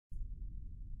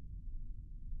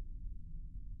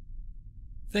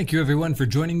Thank you everyone for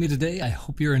joining me today. I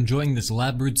hope you're enjoying this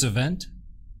Labroots event.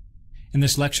 In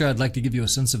this lecture, I'd like to give you a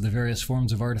sense of the various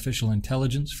forms of artificial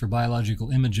intelligence for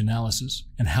biological image analysis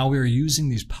and how we are using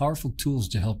these powerful tools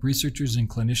to help researchers and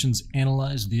clinicians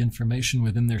analyze the information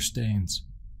within their stains.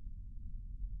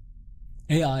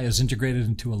 AI is integrated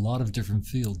into a lot of different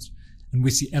fields, and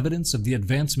we see evidence of the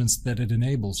advancements that it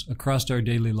enables across our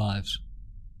daily lives.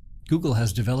 Google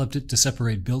has developed it to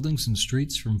separate buildings and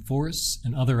streets from forests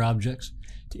and other objects,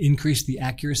 to increase the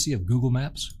accuracy of Google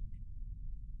Maps.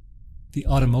 The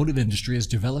automotive industry is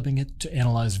developing it to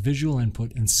analyze visual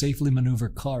input and safely maneuver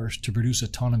cars to produce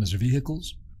autonomous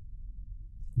vehicles.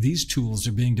 These tools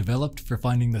are being developed for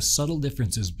finding the subtle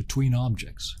differences between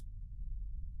objects.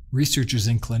 Researchers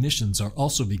and clinicians are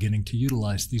also beginning to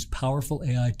utilize these powerful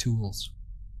AI tools.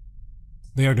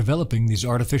 They are developing these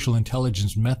artificial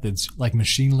intelligence methods like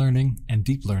machine learning and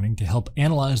deep learning to help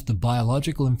analyze the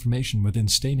biological information within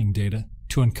staining data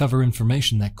to uncover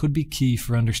information that could be key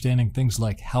for understanding things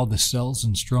like how the cells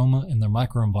and stroma in their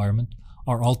microenvironment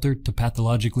are altered to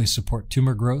pathologically support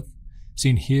tumor growth,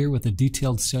 seen here with a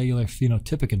detailed cellular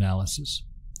phenotypic analysis,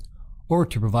 or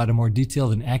to provide a more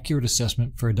detailed and accurate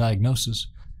assessment for a diagnosis,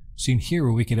 seen here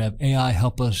where we could have AI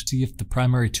help us see if the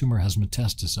primary tumor has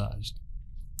metastasized.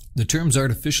 The terms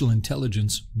artificial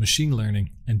intelligence, machine learning,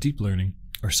 and deep learning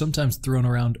are sometimes thrown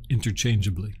around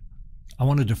interchangeably. I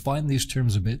want to define these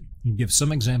terms a bit and give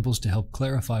some examples to help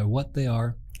clarify what they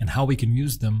are and how we can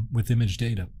use them with image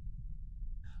data.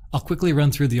 I'll quickly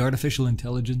run through the artificial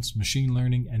intelligence, machine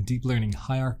learning, and deep learning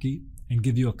hierarchy and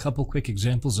give you a couple quick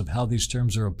examples of how these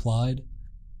terms are applied.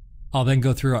 I'll then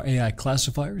go through our AI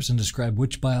classifiers and describe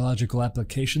which biological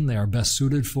application they are best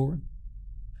suited for.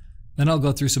 Then I'll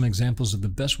go through some examples of the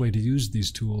best way to use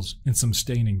these tools in some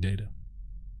staining data.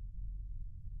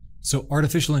 So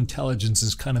artificial intelligence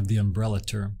is kind of the umbrella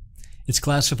term. It's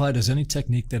classified as any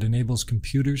technique that enables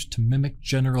computers to mimic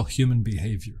general human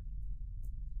behavior.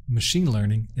 Machine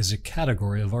learning is a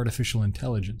category of artificial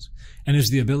intelligence and is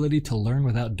the ability to learn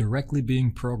without directly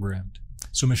being programmed.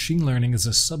 So machine learning is a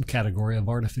subcategory of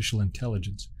artificial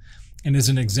intelligence and is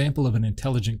an example of an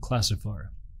intelligent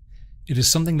classifier. It is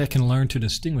something that can learn to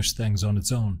distinguish things on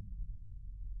its own.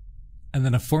 And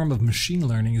then a form of machine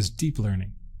learning is deep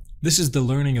learning. This is the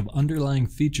learning of underlying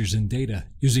features in data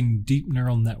using deep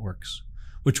neural networks,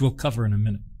 which we'll cover in a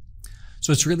minute.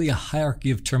 So it's really a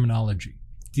hierarchy of terminology.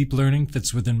 Deep learning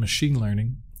fits within machine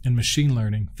learning, and machine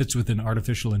learning fits within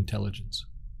artificial intelligence.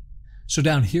 So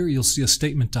down here you'll see a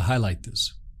statement to highlight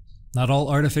this. Not all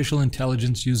artificial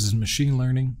intelligence uses machine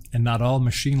learning, and not all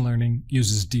machine learning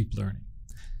uses deep learning.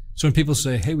 So when people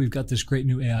say, hey, we've got this great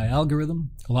new AI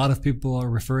algorithm, a lot of people are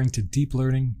referring to deep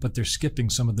learning, but they're skipping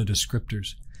some of the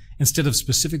descriptors, instead of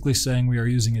specifically saying we are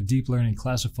using a deep learning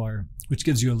classifier, which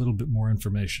gives you a little bit more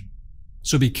information.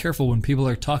 So be careful when people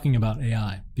are talking about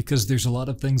AI, because there's a lot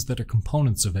of things that are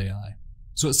components of AI.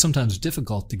 So it's sometimes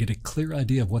difficult to get a clear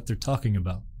idea of what they're talking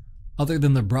about, other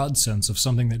than the broad sense of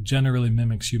something that generally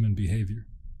mimics human behavior.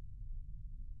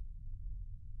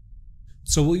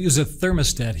 So we'll use a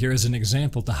thermostat here as an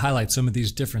example to highlight some of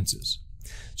these differences.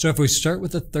 So if we start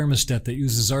with a thermostat that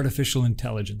uses artificial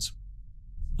intelligence,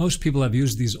 most people have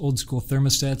used these old school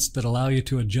thermostats that allow you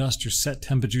to adjust or set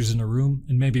temperatures in a room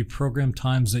and maybe program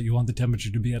times that you want the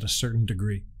temperature to be at a certain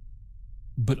degree.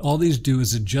 But all these do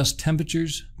is adjust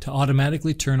temperatures to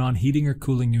automatically turn on heating or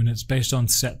cooling units based on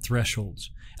set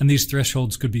thresholds. And these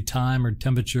thresholds could be time or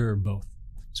temperature or both.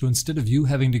 So instead of you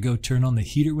having to go turn on the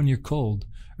heater when you're cold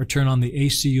or turn on the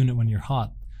AC unit when you're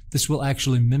hot, this will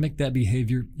actually mimic that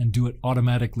behavior and do it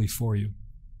automatically for you.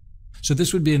 So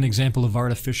this would be an example of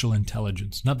artificial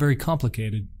intelligence. Not very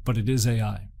complicated, but it is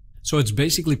AI. So it's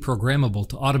basically programmable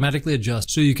to automatically adjust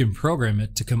so you can program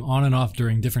it to come on and off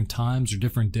during different times or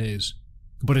different days.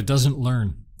 But it doesn't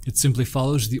learn. It simply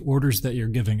follows the orders that you're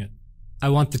giving it. I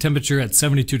want the temperature at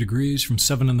 72 degrees from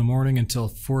 7 in the morning until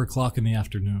 4 o'clock in the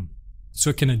afternoon.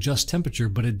 So it can adjust temperature,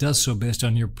 but it does so based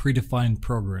on your predefined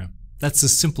program. That's the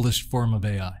simplest form of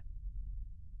AI.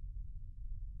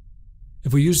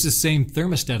 If we use the same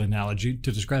thermostat analogy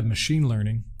to describe machine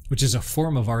learning, which is a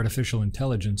form of artificial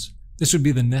intelligence, this would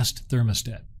be the Nest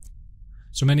thermostat.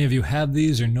 So many of you have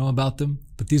these or know about them,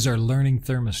 but these are learning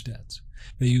thermostats.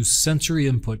 They use sensory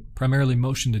input, primarily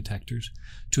motion detectors,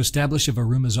 to establish if a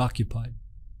room is occupied.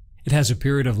 It has a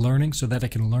period of learning so that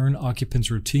it can learn occupants'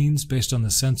 routines based on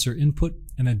the sensor input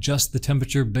and adjust the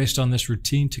temperature based on this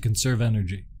routine to conserve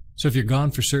energy. So if you're gone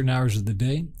for certain hours of the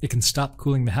day, it can stop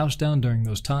cooling the house down during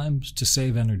those times to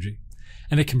save energy.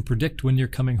 And it can predict when you're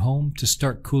coming home to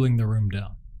start cooling the room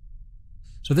down.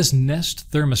 So this Nest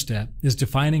thermostat is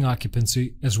defining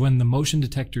occupancy as when the motion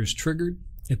detector is triggered,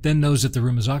 It then knows if the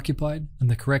room is occupied and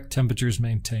the correct temperature is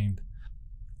maintained.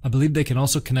 I believe they can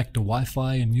also connect to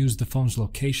Wi-Fi and use the phone's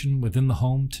location within the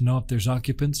home to know if there's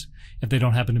occupants, if they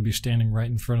don't happen to be standing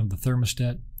right in front of the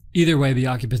thermostat. Either way, the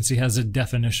occupancy has a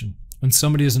definition, when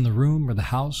somebody is in the room or the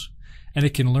house, and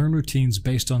it can learn routines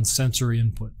based on sensory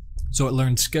input. So it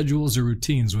learns schedules or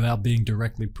routines without being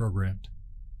directly programmed.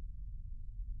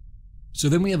 So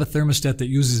then we have a thermostat that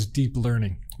uses deep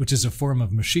learning, which is a form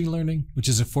of machine learning, which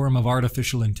is a form of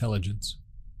artificial intelligence.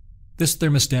 This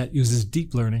thermostat uses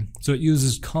deep learning, so it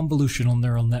uses convolutional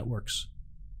neural networks.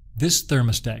 This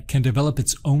thermostat can develop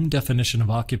its own definition of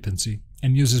occupancy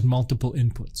and uses multiple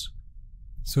inputs.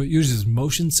 So it uses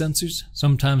motion sensors,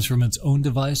 sometimes from its own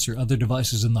device or other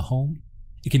devices in the home.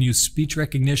 It can use speech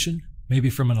recognition, maybe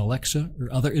from an Alexa or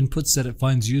other inputs that it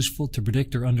finds useful to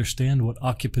predict or understand what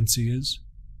occupancy is.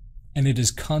 And it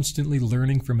is constantly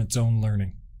learning from its own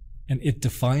learning. And it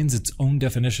defines its own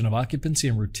definition of occupancy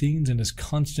and routines and is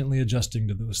constantly adjusting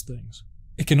to those things.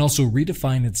 It can also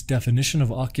redefine its definition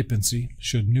of occupancy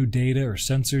should new data or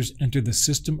sensors enter the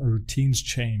system or routines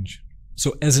change.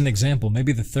 So as an example,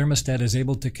 maybe the thermostat is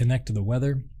able to connect to the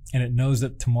weather and it knows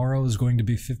that tomorrow is going to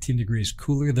be 15 degrees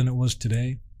cooler than it was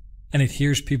today. And it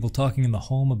hears people talking in the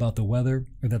home about the weather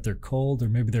or that they're cold or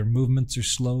maybe their movements are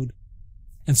slowed.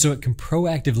 And so it can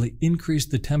proactively increase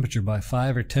the temperature by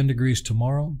 5 or 10 degrees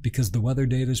tomorrow because the weather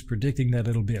data is predicting that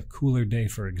it'll be a cooler day,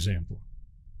 for example.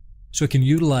 So it can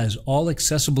utilize all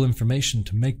accessible information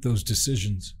to make those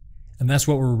decisions. And that's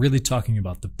what we're really talking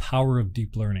about, the power of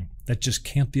deep learning. That just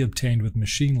can't be obtained with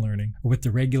machine learning or with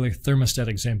the regular thermostat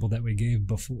example that we gave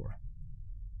before.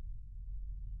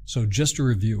 So just to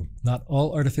review, not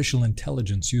all artificial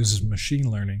intelligence uses machine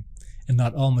learning, and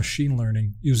not all machine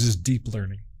learning uses deep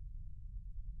learning.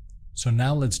 So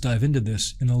now let's dive into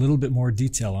this in a little bit more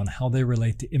detail on how they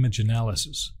relate to image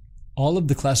analysis. All of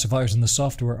the classifiers in the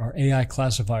software are AI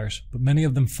classifiers, but many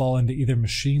of them fall into either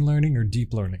machine learning or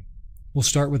deep learning. We'll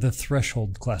start with a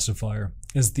threshold classifier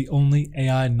as the only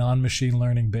AI non-machine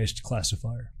learning based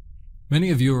classifier. Many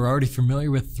of you are already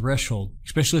familiar with threshold,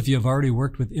 especially if you have already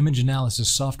worked with image analysis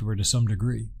software to some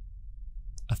degree.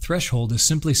 A threshold is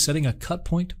simply setting a cut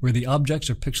point where the objects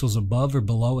or pixels above or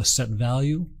below a set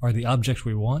value are the objects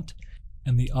we want,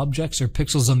 and the objects or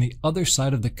pixels on the other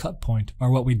side of the cut point are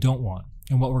what we don't want,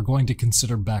 and what we're going to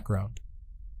consider background.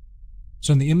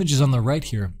 So in the images on the right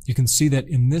here, you can see that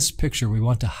in this picture we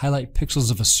want to highlight pixels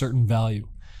of a certain value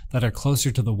that are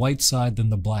closer to the white side than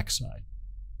the black side.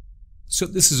 So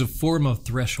this is a form of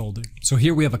thresholding. So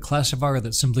here we have a classifier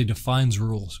that simply defines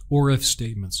rules, or if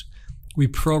statements. We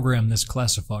program this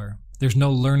classifier. There's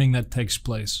no learning that takes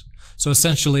place. So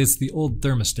essentially it's the old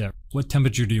thermostat. What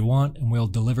temperature do you want? And we'll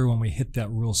deliver when we hit that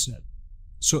rule set.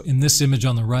 So in this image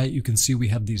on the right, you can see we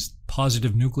have these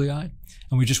positive nuclei,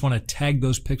 and we just want to tag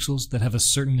those pixels that have a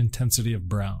certain intensity of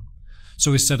brown.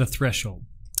 So we set a threshold,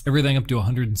 everything up to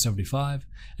 175,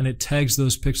 and it tags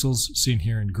those pixels seen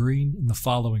here in green in the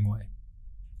following way.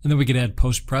 And then we could add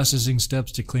post-processing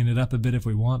steps to clean it up a bit if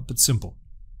we want, but simple.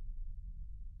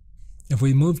 If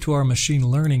we move to our machine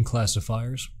learning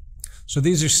classifiers, so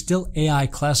these are still AI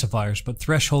classifiers, but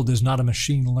threshold is not a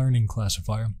machine learning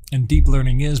classifier, and deep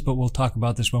learning is, but we'll talk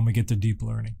about this when we get to deep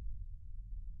learning.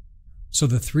 So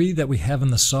the three that we have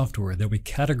in the software that we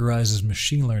categorize as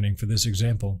machine learning for this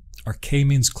example are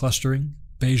k-means clustering,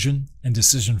 Bayesian, and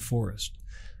decision forest.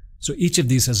 So each of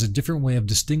these has a different way of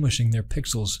distinguishing their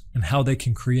pixels and how they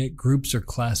can create groups or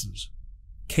classes.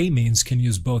 K-means can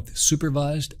use both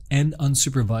supervised and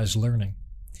unsupervised learning,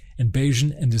 and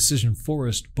Bayesian and decision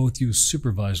forest both use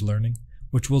supervised learning,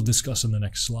 which we'll discuss in the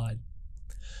next slide.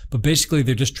 But basically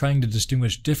they're just trying to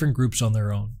distinguish different groups on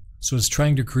their own, so it's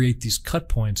trying to create these cut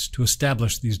points to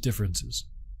establish these differences.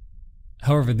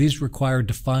 However, these require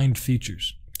defined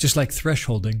features. Just like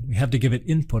thresholding, we have to give it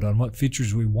input on what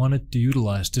features we want it to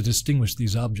utilize to distinguish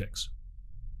these objects.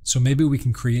 So maybe we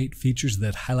can create features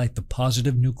that highlight the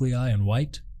positive nuclei in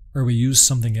white, or we use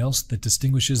something else that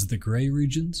distinguishes the gray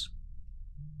regions.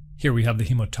 Here we have the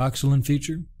hemotoxylin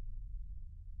feature.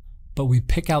 But we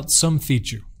pick out some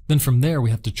feature. Then from there we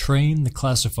have to train the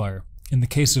classifier. In the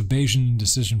case of Bayesian and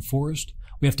decision forest,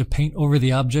 we have to paint over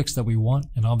the objects that we want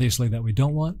and obviously that we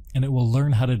don't want, and it will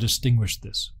learn how to distinguish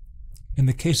this. In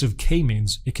the case of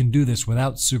k-means, it can do this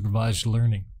without supervised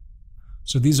learning.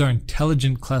 So these are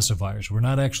intelligent classifiers. We're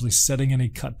not actually setting any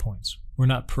cut points. We're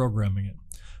not programming it.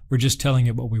 We're just telling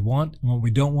it what we want and what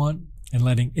we don't want and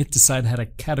letting it decide how to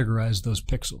categorize those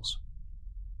pixels.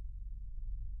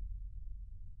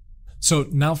 So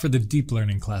now for the deep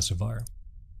learning classifier.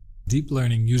 Deep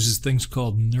learning uses things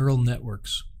called neural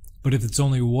networks, but if it's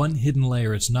only one hidden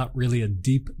layer, it's not really a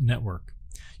deep network.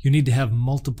 You need to have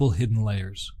multiple hidden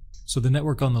layers. So the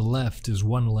network on the left is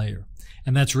one layer,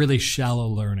 and that's really shallow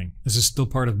learning. This is still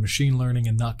part of machine learning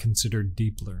and not considered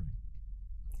deep learning.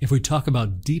 If we talk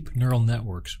about deep neural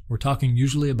networks, we're talking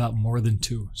usually about more than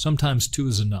two. Sometimes two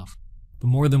is enough, but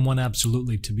more than one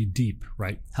absolutely to be deep,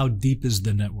 right? How deep is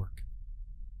the network?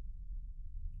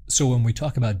 So when we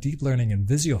talk about deep learning in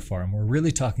Visiopharm, we're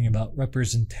really talking about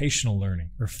representational learning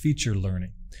or feature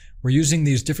learning. We're using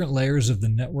these different layers of the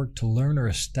network to learn or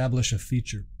establish a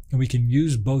feature, and we can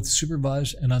use both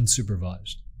supervised and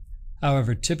unsupervised.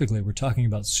 However, typically we're talking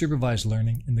about supervised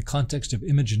learning in the context of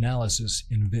image analysis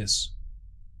in Vis.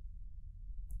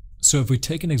 So if we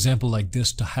take an example like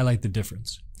this to highlight the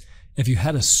difference, if you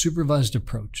had a supervised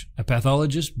approach, a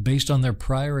pathologist, based on their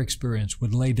prior experience,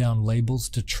 would lay down labels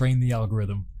to train the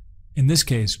algorithm. In this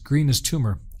case, green is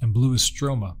tumor and blue is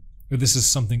stroma, or this is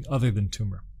something other than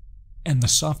tumor. And the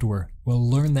software will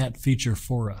learn that feature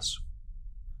for us.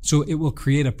 So it will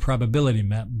create a probability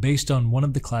map based on one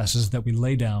of the classes that we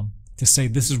lay down to say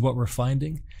this is what we're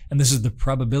finding, and this is the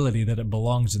probability that it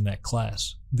belongs in that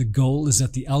class. The goal is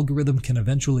that the algorithm can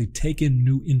eventually take in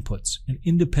new inputs and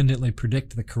independently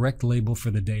predict the correct label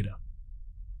for the data.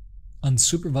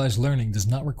 Unsupervised learning does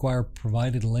not require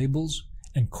provided labels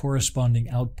and corresponding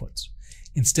outputs.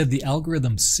 Instead, the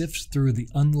algorithm sifts through the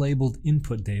unlabeled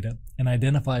input data and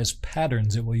identifies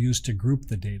patterns it will use to group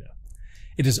the data.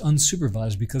 It is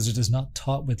unsupervised because it is not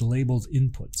taught with labeled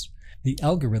inputs. The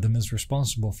algorithm is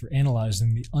responsible for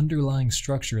analyzing the underlying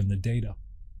structure in the data.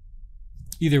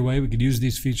 Either way, we could use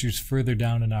these features further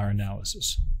down in our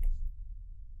analysis.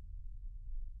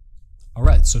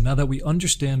 Alright, so now that we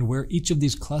understand where each of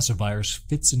these classifiers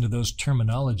fits into those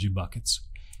terminology buckets,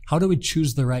 how do we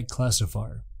choose the right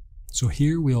classifier? So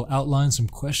here we'll outline some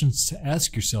questions to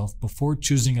ask yourself before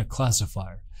choosing a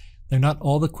classifier. They're not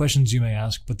all the questions you may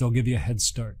ask, but they'll give you a head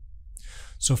start.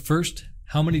 So first,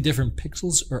 how many different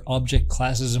pixels or object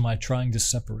classes am I trying to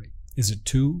separate? Is it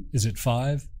 2? Is it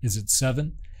 5? Is it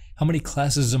 7? How many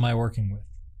classes am I working with?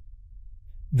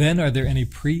 Then, are there any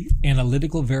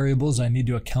pre-analytical variables I need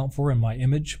to account for in my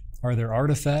image? Are there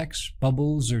artifacts,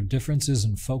 bubbles, or differences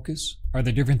in focus? Are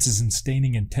there differences in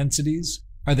staining intensities?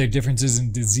 Are there differences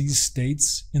in disease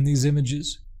states in these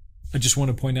images? I just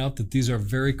want to point out that these are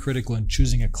very critical in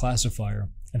choosing a classifier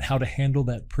and how to handle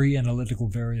that pre-analytical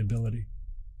variability.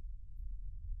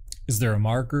 Is there a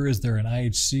marker? Is there an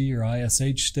IHC or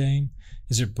ISH stain?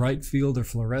 Is it bright field or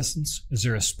fluorescence? Is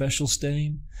there a special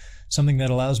stain? Something that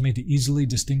allows me to easily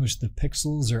distinguish the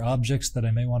pixels or objects that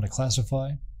I may want to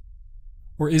classify?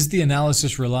 Or is the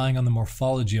analysis relying on the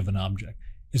morphology of an object?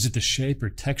 Is it the shape or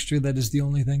texture that is the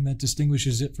only thing that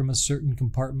distinguishes it from a certain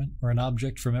compartment or an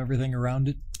object from everything around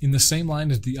it? In the same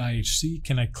line as the IHC,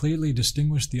 can I clearly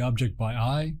distinguish the object by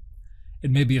eye?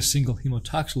 It may be a single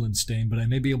hemotoxylin stain, but I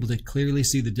may be able to clearly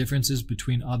see the differences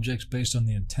between objects based on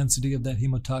the intensity of that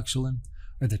hemotoxylin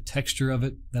or the texture of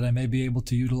it that I may be able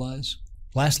to utilize.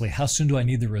 Lastly, how soon do I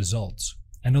need the results?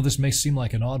 I know this may seem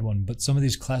like an odd one, but some of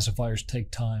these classifiers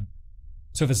take time.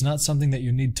 So if it's not something that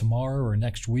you need tomorrow or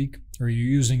next week, or you're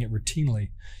using it routinely,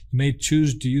 you may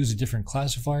choose to use a different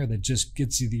classifier that just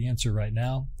gets you the answer right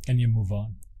now, and you move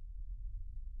on.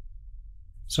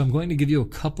 So I'm going to give you a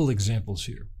couple examples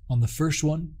here. On the first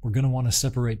one, we're going to want to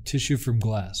separate tissue from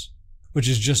glass, which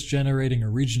is just generating a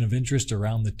region of interest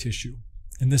around the tissue.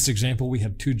 In this example, we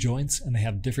have two joints, and they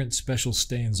have different special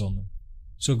stains on them.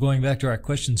 So going back to our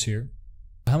questions here,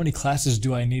 how many classes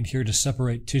do I need here to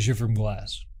separate tissue from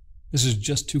glass? This is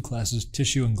just two classes,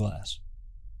 tissue and glass.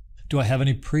 Do I have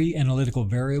any pre-analytical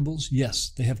variables?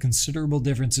 Yes, they have considerable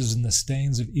differences in the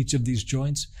stains of each of these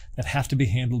joints that have to be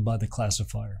handled by the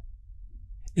classifier.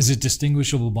 Is it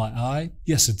distinguishable by eye?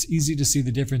 Yes, it's easy to see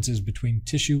the differences between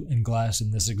tissue and glass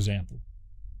in this example.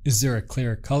 Is there a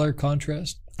clear color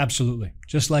contrast? Absolutely.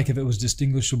 Just like if it was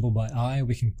distinguishable by eye,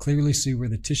 we can clearly see where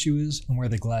the tissue is and where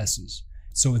the glass is.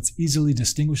 So it's easily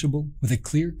distinguishable with a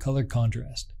clear color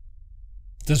contrast.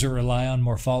 Does it rely on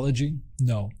morphology?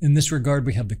 No. In this regard,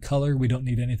 we have the color. We don't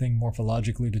need anything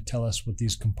morphologically to tell us what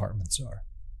these compartments are.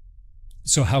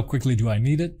 So how quickly do I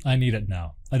need it? I need it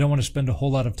now. I don't want to spend a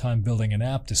whole lot of time building an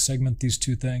app to segment these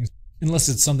two things. Unless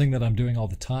it's something that I'm doing all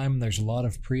the time, there's a lot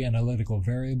of pre-analytical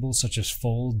variables such as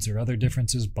folds or other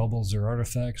differences, bubbles or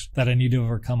artifacts that I need to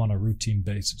overcome on a routine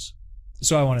basis.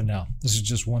 So I want it now. This is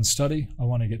just one study. I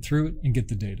want to get through it and get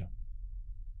the data.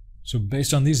 So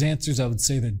based on these answers, I would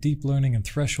say that deep learning and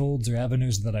thresholds are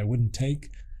avenues that I wouldn't take.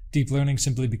 Deep learning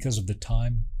simply because of the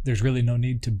time. There's really no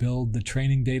need to build the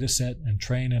training data set and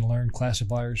train and learn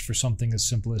classifiers for something as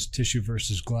simple as tissue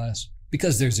versus glass,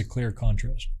 because there's a clear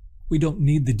contrast. We don't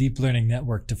need the deep learning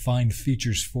network to find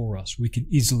features for us. We can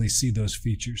easily see those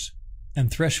features. And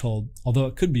threshold, although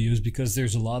it could be used because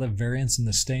there's a lot of variance in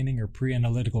the staining or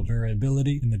pre-analytical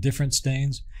variability in the different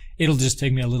stains, it'll just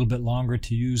take me a little bit longer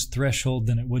to use threshold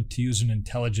than it would to use an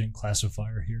intelligent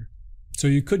classifier here. So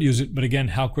you could use it, but again,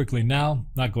 how quickly now?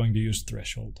 Not going to use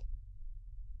threshold.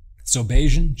 So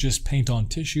Bayesian, just paint on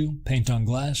tissue, paint on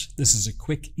glass. This is a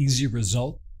quick, easy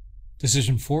result.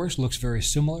 Decision forest looks very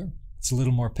similar. It's a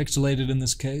little more pixelated in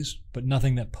this case, but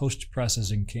nothing that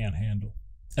post-processing can't handle.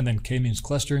 And then k-means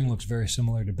clustering looks very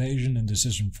similar to Bayesian and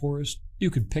decision forest.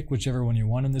 You could pick whichever one you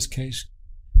want in this case.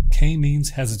 K-means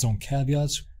has its own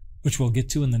caveats, which we'll get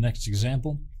to in the next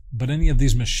example, but any of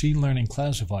these machine learning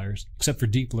classifiers, except for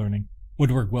deep learning,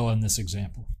 would work well in this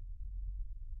example.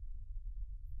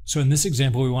 So in this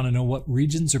example, we want to know what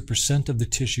regions or percent of the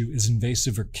tissue is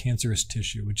invasive or cancerous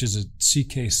tissue, which is a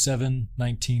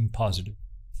CK7-19 positive.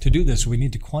 To do this, we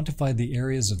need to quantify the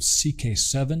areas of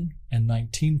CK7 and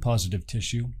 19 positive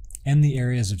tissue and the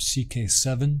areas of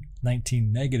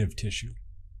CK7-19 negative tissue.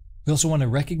 We also want to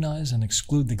recognize and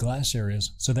exclude the glass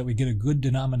areas so that we get a good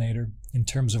denominator in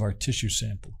terms of our tissue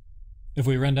sample. If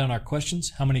we run down our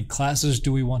questions, how many classes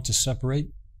do we want to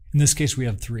separate? In this case, we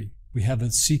have 3. We have a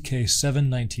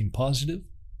CK7-19 positive,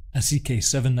 a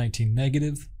CK7-19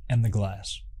 negative, and the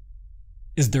glass.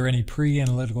 Is there any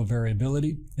pre-analytical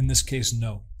variability? In this case,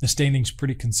 no. The staining's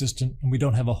pretty consistent, and we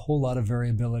don't have a whole lot of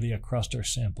variability across our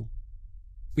sample.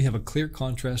 We have a clear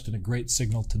contrast and a great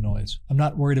signal to noise. I'm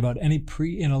not worried about any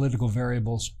pre-analytical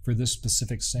variables for this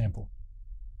specific sample.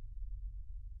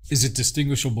 Is it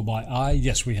distinguishable by eye?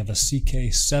 Yes, we have a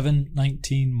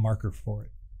CK7-19 marker for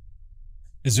it.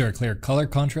 Is there a clear color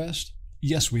contrast?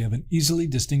 Yes, we have an easily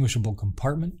distinguishable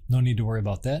compartment. No need to worry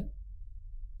about that.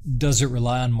 Does it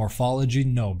rely on morphology?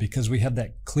 No, because we have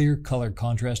that clear color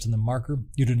contrast in the marker,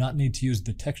 you do not need to use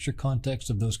the texture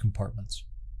context of those compartments.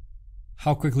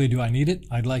 How quickly do I need it?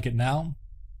 I'd like it now.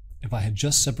 If I had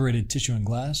just separated tissue and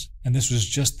glass, and this was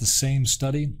just the same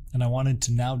study, and I wanted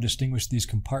to now distinguish these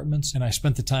compartments, and I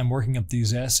spent the time working up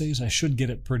these assays, I should get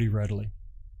it pretty readily.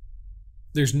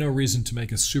 There's no reason to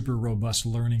make a super robust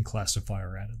learning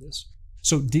classifier out of this.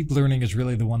 So deep learning is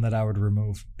really the one that I would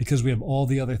remove, because we have all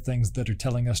the other things that are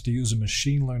telling us to use a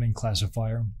machine learning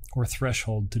classifier or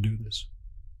threshold to do this.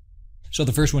 So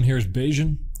the first one here is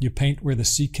Bayesian. You paint where the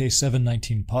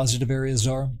CK7-19 positive areas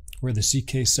are, where the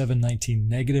CK7-19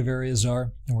 negative areas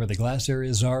are, and where the glass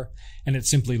areas are, and it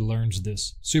simply learns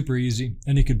this. Super easy,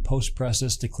 and you could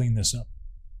post-process to clean this up.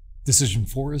 Decision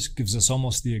forest gives us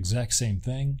almost the exact same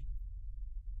thing.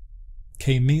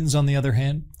 K-means, on the other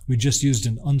hand, we just used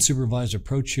an unsupervised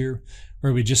approach here,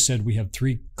 where we just said we have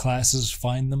 3 classes,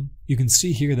 find them. You can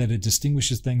see here that it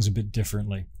distinguishes things a bit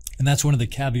differently. And that's one of the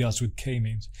caveats with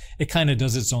K-means. It kind of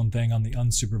does its own thing on the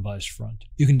unsupervised front.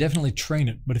 You can definitely train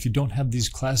it, but if you don't have these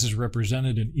classes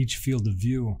represented in each field of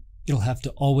view, you'll have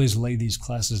to always lay these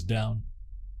classes down.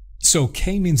 So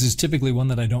K-means is typically one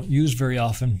that I don't use very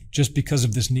often, just because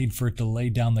of this need for it to lay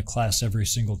down the class every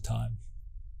single time.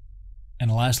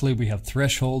 And lastly, we have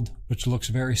threshold, which looks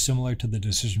very similar to the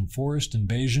decision forest in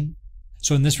Bayesian.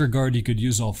 So in this regard, you could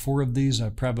use all 4 of these. I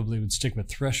probably would stick with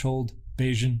threshold,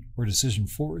 Bayesian, or decision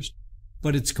forest,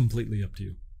 but it's completely up to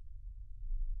you.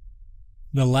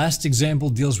 The last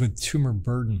example deals with tumor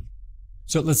burden.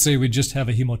 So let's say we just have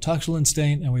a hemotoxylin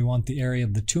stain and we want the area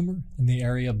of the tumor and the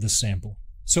area of the sample.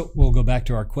 So we'll go back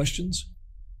to our questions.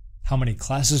 How many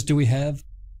classes do we have?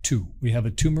 2. We have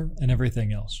a tumor and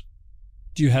everything else.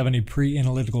 Do you have any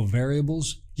pre-analytical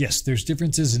variables? Yes, there's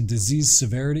differences in disease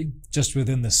severity, just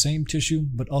within the same tissue,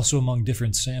 but also among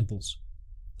different samples.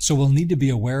 So we'll need to be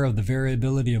aware of the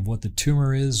variability of what the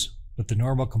tumor is, what the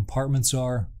normal compartments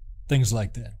are, things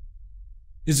like that.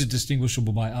 Is it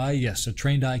distinguishable by eye? Yes, a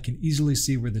trained eye can easily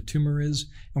see where the tumor is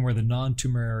and where the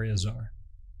non-tumor areas are.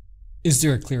 Is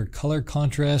there a clear color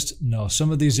contrast? No.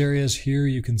 Some of these areas here,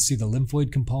 you can see the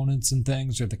lymphoid components and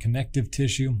things, or the connective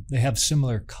tissue. They have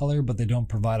similar color, but they don't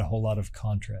provide a whole lot of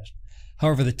contrast.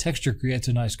 However, the texture creates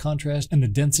a nice contrast and the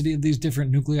density of these different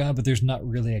nuclei, but there's not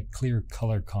really a clear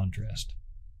color contrast.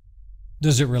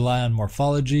 Does it rely on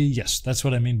morphology? Yes, that's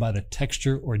what I mean by the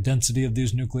texture or density of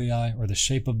these nuclei or the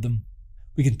shape of them.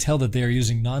 We can tell that they are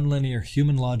using nonlinear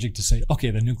human logic to say,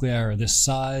 okay, the nuclei are this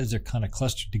size, they're kind of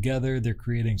clustered together, they're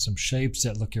creating some shapes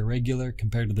that look irregular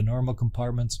compared to the normal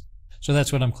compartments. So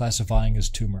that's what I'm classifying as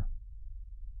tumor.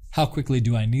 How quickly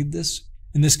do I need this?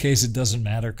 In this case, it doesn't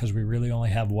matter because we really only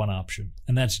have one option,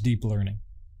 and that's deep learning.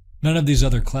 None of these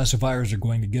other classifiers are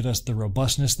going to get us the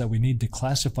robustness that we need to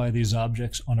classify these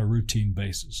objects on a routine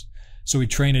basis. So we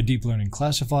train a deep learning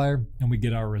classifier and we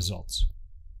get our results.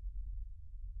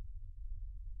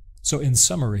 So in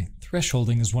summary,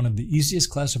 thresholding is one of the easiest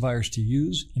classifiers to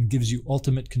use and gives you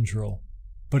ultimate control.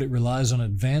 But it relies on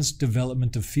advanced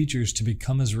development of features to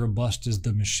become as robust as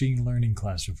the machine learning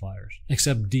classifiers,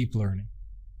 except deep learning.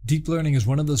 Deep learning is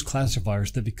one of those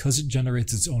classifiers that because it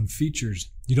generates its own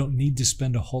features, you don't need to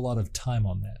spend a whole lot of time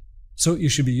on that. So you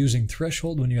should be using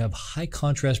threshold when you have high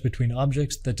contrast between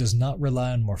objects that does not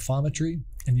rely on morphometry,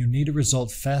 and you need a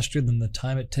result faster than the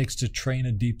time it takes to train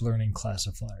a deep learning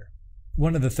classifier.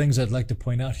 One of the things I'd like to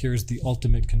point out here is the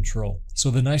ultimate control.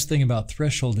 So the nice thing about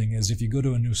thresholding is if you go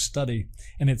to a new study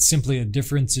and it's simply a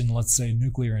difference in, let's say,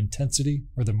 nuclear intensity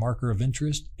or the marker of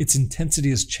interest, its intensity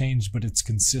has changed but it's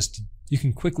consistent. You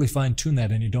can quickly fine-tune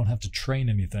that and you don't have to train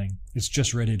anything. It's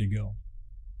just ready to go.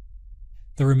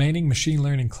 The remaining machine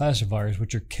learning classifiers,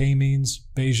 which are k-means,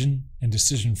 Bayesian, and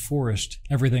decision forest,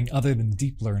 everything other than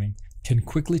deep learning, can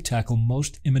quickly tackle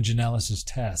most image analysis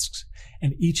tasks,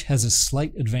 and each has a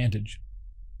slight advantage.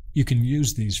 You can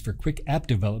use these for quick app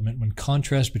development when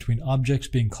contrast between objects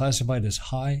being classified is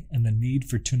high and the need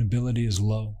for tunability is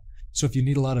low. So if you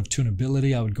need a lot of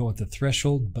tunability, I would go with the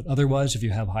threshold, but otherwise, if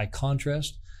you have high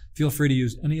contrast, feel free to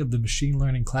use any of the machine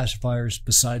learning classifiers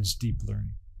besides deep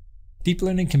learning. Deep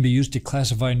learning can be used to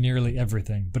classify nearly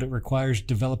everything, but it requires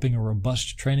developing a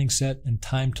robust training set and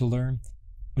time to learn,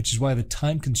 which is why the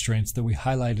time constraints that we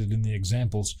highlighted in the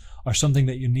examples are something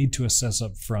that you need to assess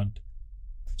up front.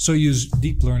 So use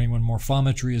deep learning when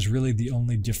morphometry is really the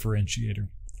only differentiator,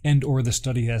 and/or the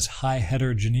study has high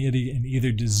heterogeneity in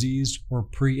either disease or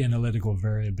pre-analytical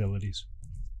variabilities.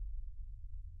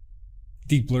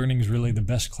 Deep learning is really the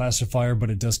best classifier,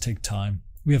 but it does take time.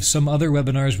 We have some other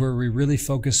webinars where we really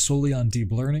focus solely on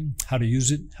deep learning, how to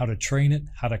use it, how to train it,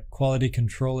 how to quality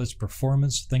control its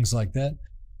performance, things like that.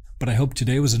 But I hope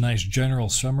today was a nice general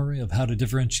summary of how to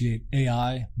differentiate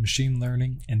AI, machine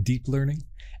learning, and deep learning,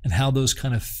 and how those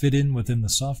kind of fit in within the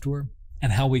software,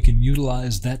 and how we can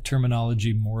utilize that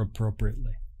terminology more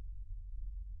appropriately.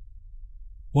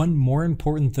 One more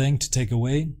important thing to take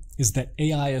away is that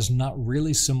AI is not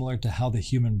really similar to how the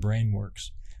human brain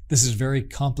works. This is very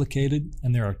complicated,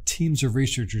 and there are teams of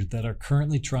researchers that are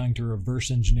currently trying to reverse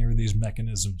engineer these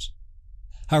mechanisms.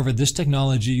 However, this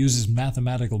technology uses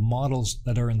mathematical models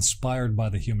that are inspired by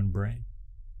the human brain.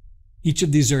 Each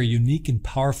of these are a unique and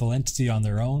powerful entity on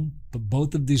their own, but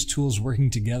both of these tools working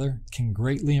together can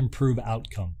greatly improve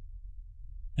outcome.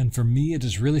 And for me, it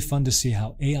is really fun to see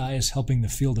how AI is helping the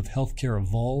field of healthcare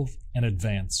evolve and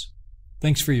advance.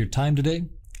 Thanks for your time today,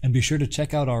 and be sure to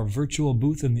check out our virtual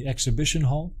booth in the exhibition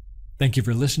hall. Thank you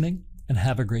for listening, and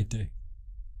have a great day.